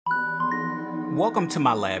Welcome to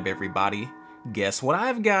my lab, everybody. Guess what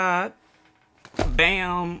I've got?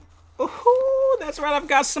 Bam! Ooh, that's right, I've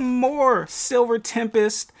got some more Silver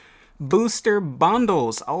Tempest booster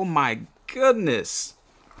bundles. Oh my goodness.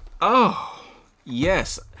 Oh,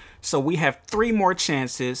 yes. So we have 3 more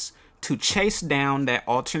chances to chase down that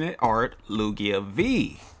alternate art Lugia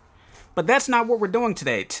V. But that's not what we're doing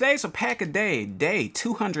today. Today's a pack a day, day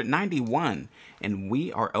 291, and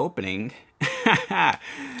we are opening...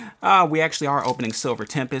 we actually are opening Silver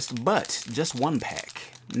Tempest, but just 1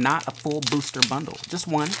 pack. Not a full booster bundle. Just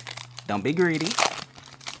 1. Don't be greedy.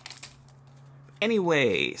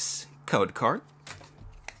 Anyways, code card.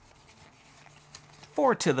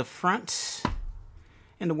 4 to the front.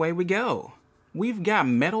 And away we go. We've got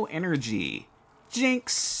Metal Energy,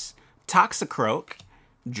 Jinx, Toxicroak,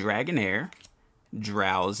 Dragonair,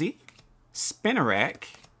 Drowsy, Spinarak,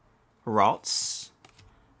 Ralts,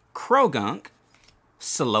 Krogunk,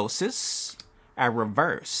 Solosis. Our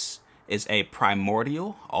reverse is a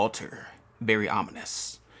Primordial Altar. Very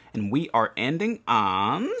ominous. And we are ending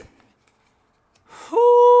on...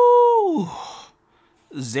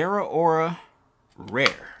 Zero Aura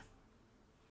Rare.